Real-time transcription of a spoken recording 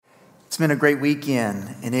It's been a great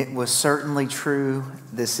weekend, and it was certainly true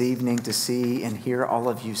this evening to see and hear all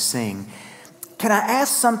of you sing. Can I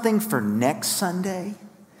ask something for next Sunday?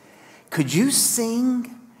 Could you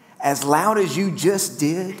sing as loud as you just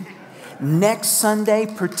did next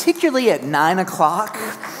Sunday, particularly at 9 o'clock?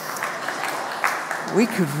 We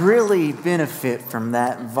could really benefit from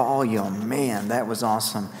that volume. Man, that was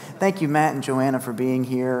awesome. Thank you, Matt and Joanna, for being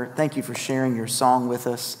here. Thank you for sharing your song with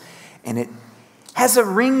us. And it has a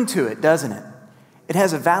ring to it, doesn't it? It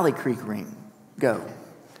has a Valley Creek ring. Go.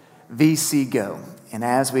 VC Go. And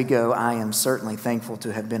as we go, I am certainly thankful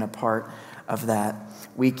to have been a part of that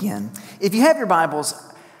weekend. If you have your Bibles,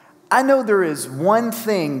 I know there is one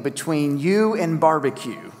thing between you and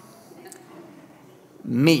barbecue.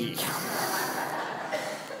 Me.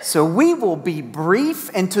 So we will be brief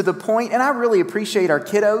and to the point, and I really appreciate our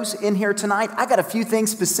kiddos in here tonight. I got a few things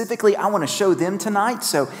specifically I want to show them tonight.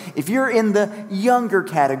 So if you're in the younger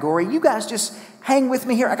category, you guys just hang with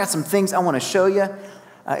me here. I got some things I want to show you.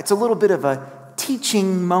 It's a little bit of a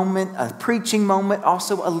teaching moment, a preaching moment,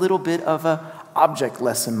 also a little bit of a object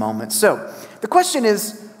lesson moment. So the question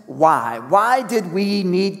is, why? Why did we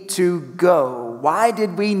need to go? Why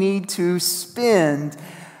did we need to spend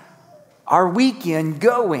our weekend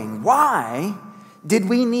going? Why did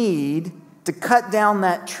we need to cut down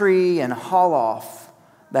that tree and haul off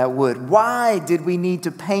that wood? Why did we need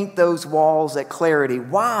to paint those walls at Clarity?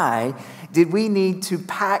 Why did we need to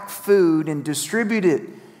pack food and distribute it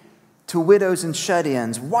to widows and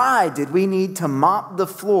shut-ins? Why did we need to mop the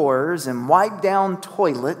floors and wipe down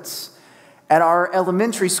toilets at our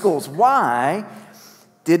elementary schools? Why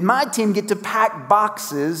did my team get to pack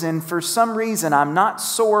boxes, and for some reason I'm not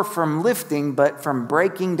sore from lifting, but from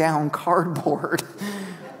breaking down cardboard?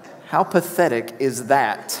 How pathetic is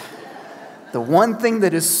that? The one thing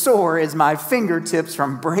that is sore is my fingertips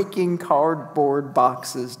from breaking cardboard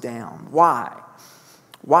boxes down. Why?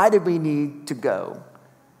 Why did we need to go?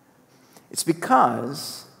 It's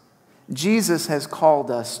because Jesus has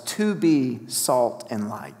called us to be salt and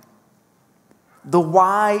light. The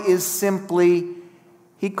why is simply,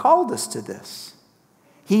 He called us to this.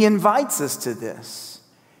 He invites us to this.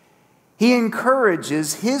 He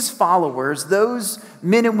encourages His followers, those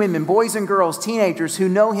men and women, boys and girls, teenagers who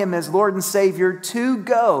know Him as Lord and Savior, to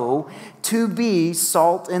go to be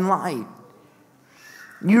salt and light.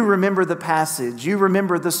 You remember the passage. You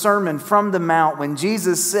remember the Sermon from the Mount when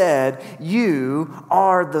Jesus said, "You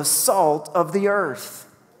are the salt of the earth."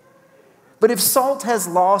 But if salt has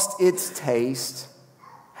lost its taste,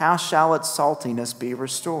 how shall its saltiness be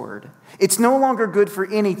restored? It's no longer good for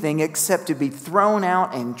anything except to be thrown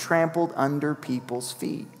out and trampled under people's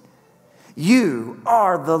feet. You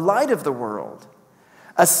are the light of the world.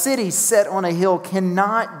 A city set on a hill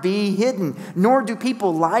cannot be hidden, nor do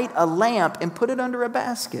people light a lamp and put it under a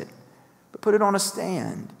basket, but put it on a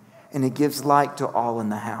stand, and it gives light to all in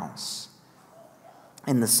the house.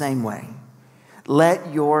 In the same way,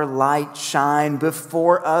 let your light shine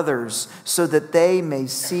before others so that they may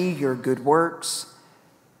see your good works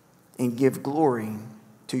and give glory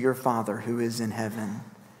to your Father who is in heaven.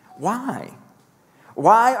 Why?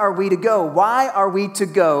 Why are we to go? Why are we to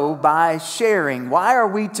go by sharing? Why are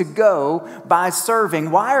we to go by serving?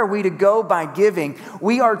 Why are we to go by giving?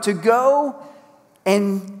 We are to go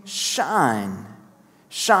and shine.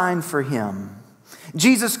 Shine for Him.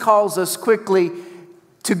 Jesus calls us quickly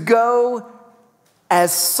to go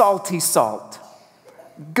as salty salt.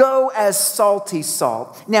 Go as salty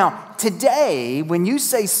salt. Now, today, when you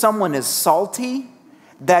say someone is salty,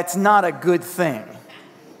 that's not a good thing.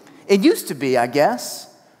 It used to be, I guess.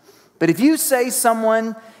 But if you say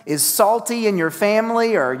someone is salty in your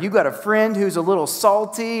family, or you got a friend who's a little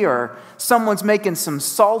salty, or someone's making some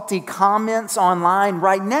salty comments online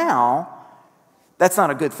right now, that's not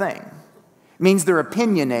a good thing. It means they're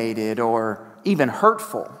opinionated or even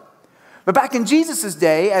hurtful. But back in Jesus'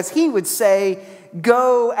 day, as He would say,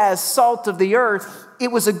 go as salt of the earth,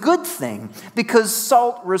 it was a good thing because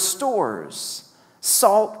salt restores,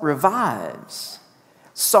 salt revives,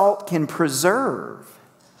 salt can preserve.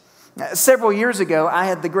 Several years ago, I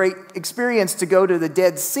had the great experience to go to the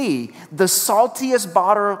Dead Sea, the saltiest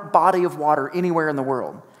body of water anywhere in the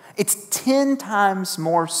world. It's 10 times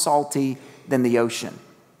more salty than the ocean.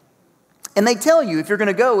 And they tell you if you're going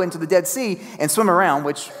to go into the Dead Sea and swim around,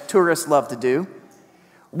 which tourists love to do,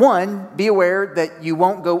 one, be aware that you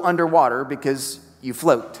won't go underwater because you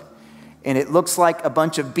float. And it looks like a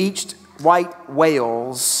bunch of beached white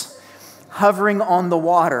whales hovering on the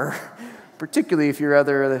water, particularly if you're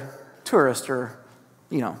other tourist or,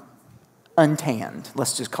 untanned.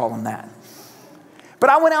 Let's just call them that. But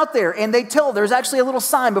I went out there, and there's actually a little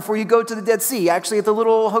sign before you go to the Dead Sea. Actually, at the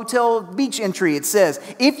little hotel beach entry, it says,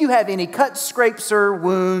 if you have any cuts, scrapes, or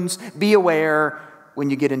wounds, be aware when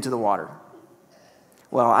you get into the water.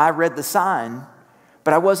 Well, I read the sign,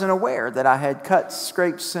 but I wasn't aware that I had cuts,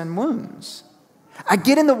 scrapes, and wounds. I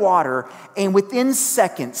get in the water, and within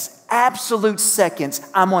seconds, absolute seconds,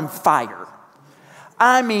 I'm on fire.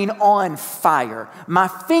 I mean on fire. My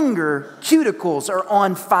finger cuticles are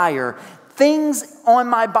on fire. Things on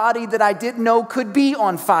my body that I didn't know could be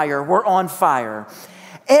on fire were on fire.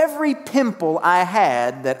 Every pimple I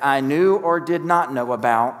had that I knew or did not know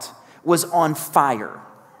about was on fire,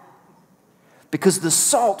 because the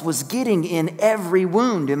salt was getting in every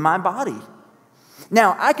wound in my body.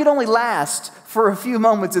 Now, I could only last for a few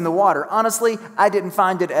moments in the water. Honestly, I didn't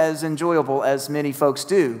find it as enjoyable as many folks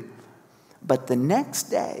do. But the next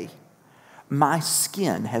day, my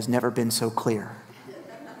skin has never been so clear.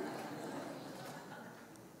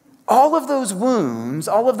 All of those wounds,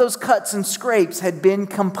 all of those cuts and scrapes had been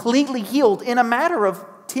completely healed in a matter of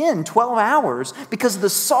 10, 12 hours because of the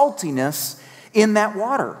saltiness in that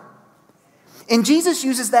water. And Jesus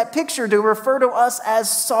uses that picture to refer to us as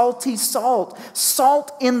salty salt,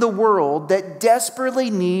 salt in the world that desperately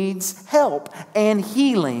needs help and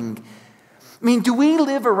healing. I mean, do we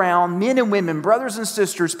live around men and women, brothers and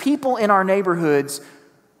sisters, people in our neighborhoods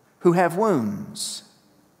who have wounds,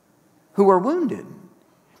 who are wounded?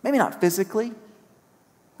 Maybe not physically,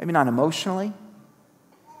 maybe not emotionally,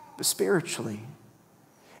 but spiritually.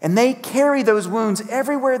 And they carry those wounds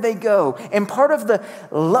everywhere they go. And part of the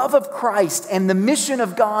love of Christ and the mission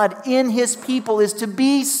of God in His people is to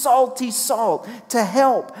be salty salt, to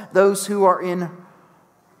help those who are in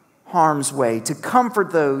harm's way, to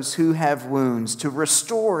comfort those who have wounds, to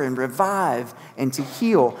restore and revive and to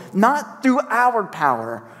heal, not through our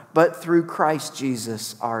power, but through Christ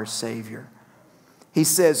Jesus, our Savior. He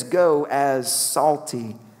says, go as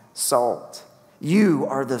salty salt. You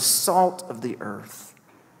are the salt of the earth.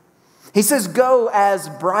 He says, go as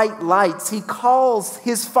bright lights. He calls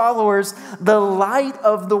his followers the light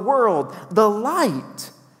of the world, the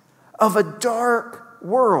light of a dark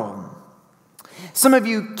world. Some of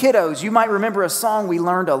you kiddos, you might remember a song we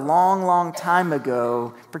learned a long, long time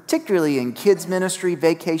ago, particularly in kids ministry,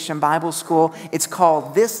 vacation Bible school. It's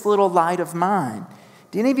called This Little Light of Mine.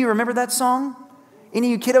 Do any of you remember that song?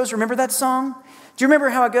 Any of you kiddos remember that song? Do you remember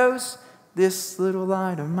how it goes? This little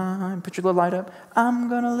light of mine, put your little light up. I'm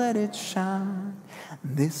gonna let it shine.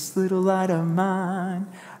 This little light of mine,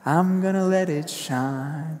 I'm gonna let it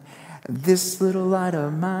shine. This little light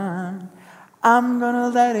of mine, I'm gonna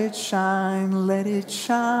let it shine, let it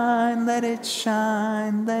shine, let it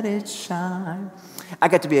shine, let it shine. I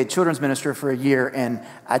got to be a children's minister for a year, and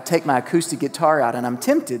I take my acoustic guitar out, and I'm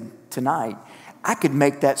tempted tonight. I could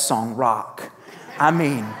make that song rock. I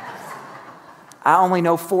mean, I only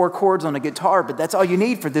know 4 chords on a guitar, but that's all you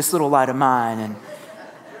need for This Little Light of Mine.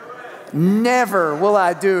 And never will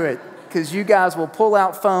I do it, because you guys will pull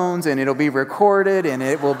out phones and it'll be recorded and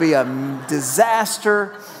it will be a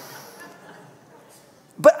disaster.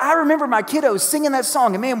 But I remember my kiddos singing that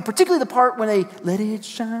song, and man, particularly the part when they, let it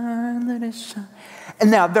shine, let it shine.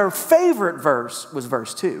 And now their favorite verse was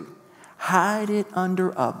verse 2. Hide it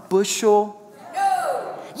under a bushel.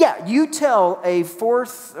 Yeah, you tell a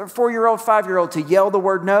 4-year-old, 5-year-old to yell the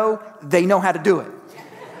word no, they know how to do it.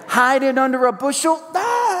 Hide it under a bushel?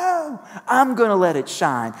 No, I'm going to let it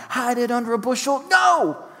shine. Hide it under a bushel?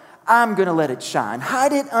 No, I'm going to let it shine.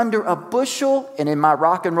 Hide it under a bushel. And in my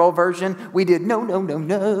rock and roll version, we did no, no, no,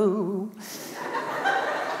 no.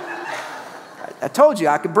 I told you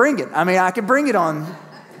I could bring it. I mean, I could bring it on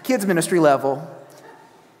kids ministry level.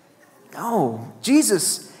 No,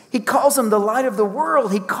 Jesus, He calls them the light of the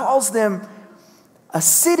world. He calls them a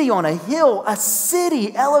city on a hill, a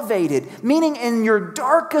city elevated, meaning in your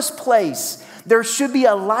darkest place, there should be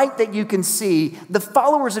a light that you can see. The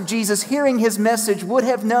followers of Jesus, hearing his message, would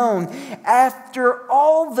have known after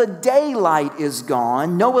all the daylight is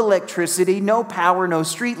gone, no electricity, no power, no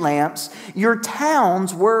street lamps, your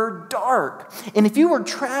towns were dark. And if you were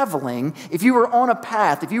traveling, if you were on a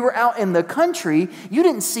path, if you were out in the country, you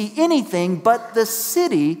didn't see anything but the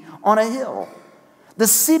city on a hill, the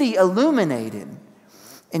city illuminated.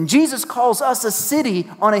 And Jesus calls us a city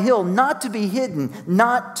on a hill, not to be hidden,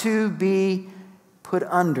 not to be put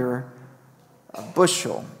under a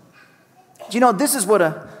bushel. Do you know, this is what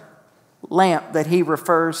a lamp that he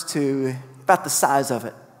refers to, about the size of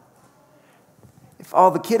it. If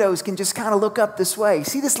all the kiddos can just kind of look up this way,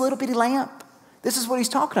 see this little bitty lamp? This is what he's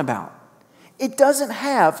talking about. It doesn't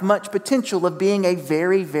have much potential of being a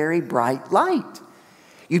very, very bright light.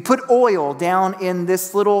 You put oil down in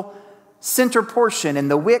this little center portion, and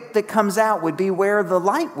the wick that comes out would be where the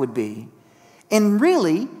light would be. And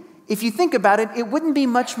really, if you think about it, it wouldn't be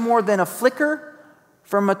much more than a flicker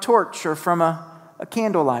from a torch or from a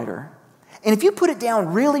candle lighter. And if you put it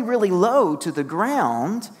down really, really low to the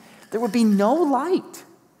ground, there would be no light.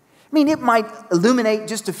 I mean, it might illuminate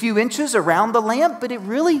just a few inches around the lamp, but it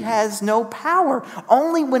really has no power.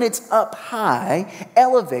 Only when it's up high,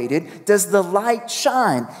 elevated, does the light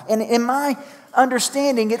shine. And in my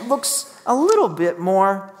understanding, it looks a little bit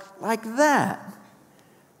more like that.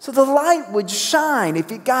 So the light would shine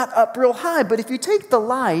if it got up real high, but if you take the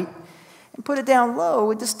light and put it down low,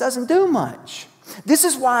 it just doesn't do much. This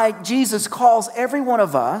is why Jesus calls every one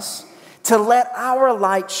of us to let our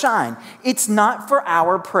light shine. It's not for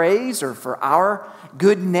our praise or for our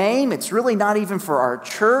good name. It's really not even for our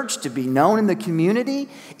church to be known in the community.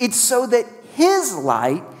 It's so that His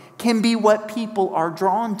light can be what people are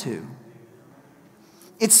drawn to.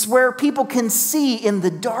 It's where people can see in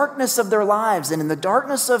the darkness of their lives and in the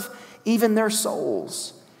darkness of even their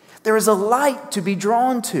souls. There is a light to be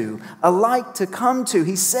drawn to, a light to come to.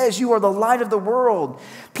 He says, you are the light of the world.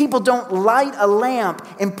 People don't light a lamp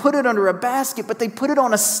and put it under a basket, but they put it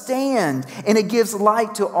on a stand, and it gives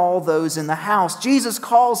light to all those in the house. Jesus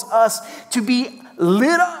calls us to be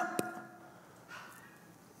lit up.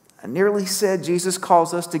 I nearly said Jesus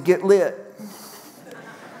calls us to get lit.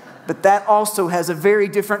 But that also has a very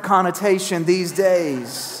different connotation these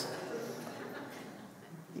days.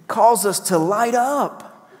 He calls us to light up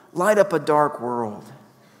a dark world,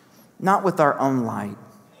 not with our own light,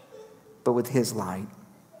 but with His light.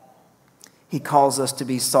 He calls us to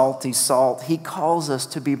be salty salt. He calls us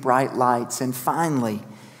to be bright lights. And finally,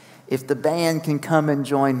 if the band can come and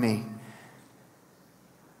join me,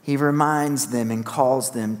 He reminds them and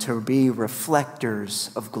calls them to be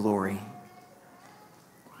reflectors of glory.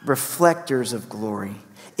 Reflectors of glory.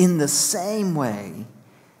 In the same way,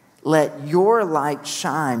 let your light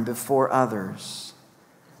shine before others,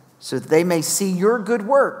 so that they may see your good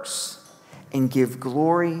works and give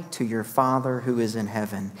glory to your Father who is in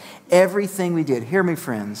heaven. Everything we did, hear me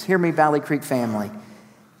friends, hear me Valley Creek family,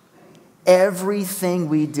 everything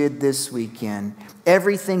we did this weekend,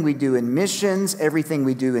 everything we do in missions, everything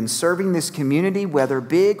we do in serving this community, whether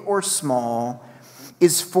big or small,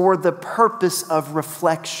 is for the purpose of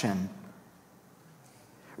reflection.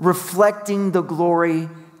 Reflecting the glory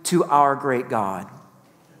to our great God.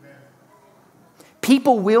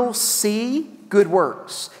 People will see good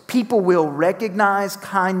works. People will recognize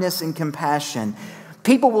kindness and compassion.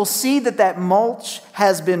 People will see that mulch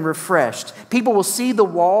has been refreshed. People will see the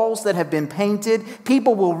walls that have been painted.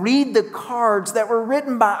 People will read the cards that were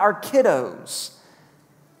written by our kiddos.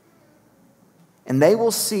 And they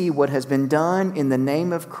will see what has been done in the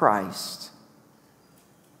name of Christ.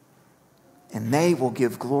 And they will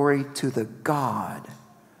give glory to the God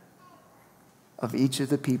of each of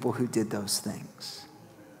the people who did those things.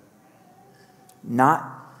 Not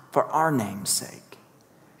for our name's sake,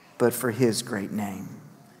 but for His great name.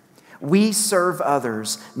 We serve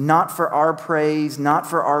others, not for our praise, not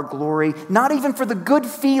for our glory, not even for the good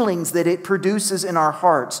feelings that it produces in our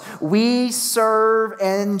hearts. We serve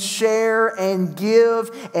and share and give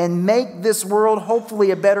and make this world hopefully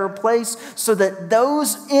a better place so that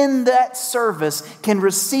those in that service can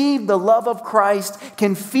receive the love of Christ,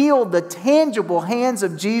 can feel the tangible hands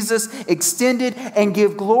of Jesus extended, and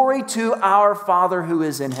give glory to our Father who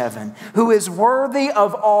is in heaven, who is worthy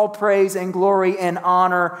of all praise and glory and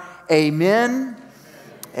honor. Amen.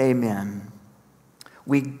 Amen.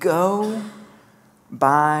 We go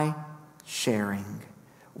by sharing.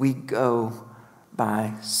 We go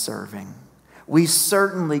by serving. We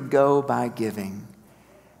certainly go by giving.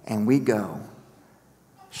 And we go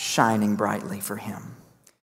shining brightly for Him.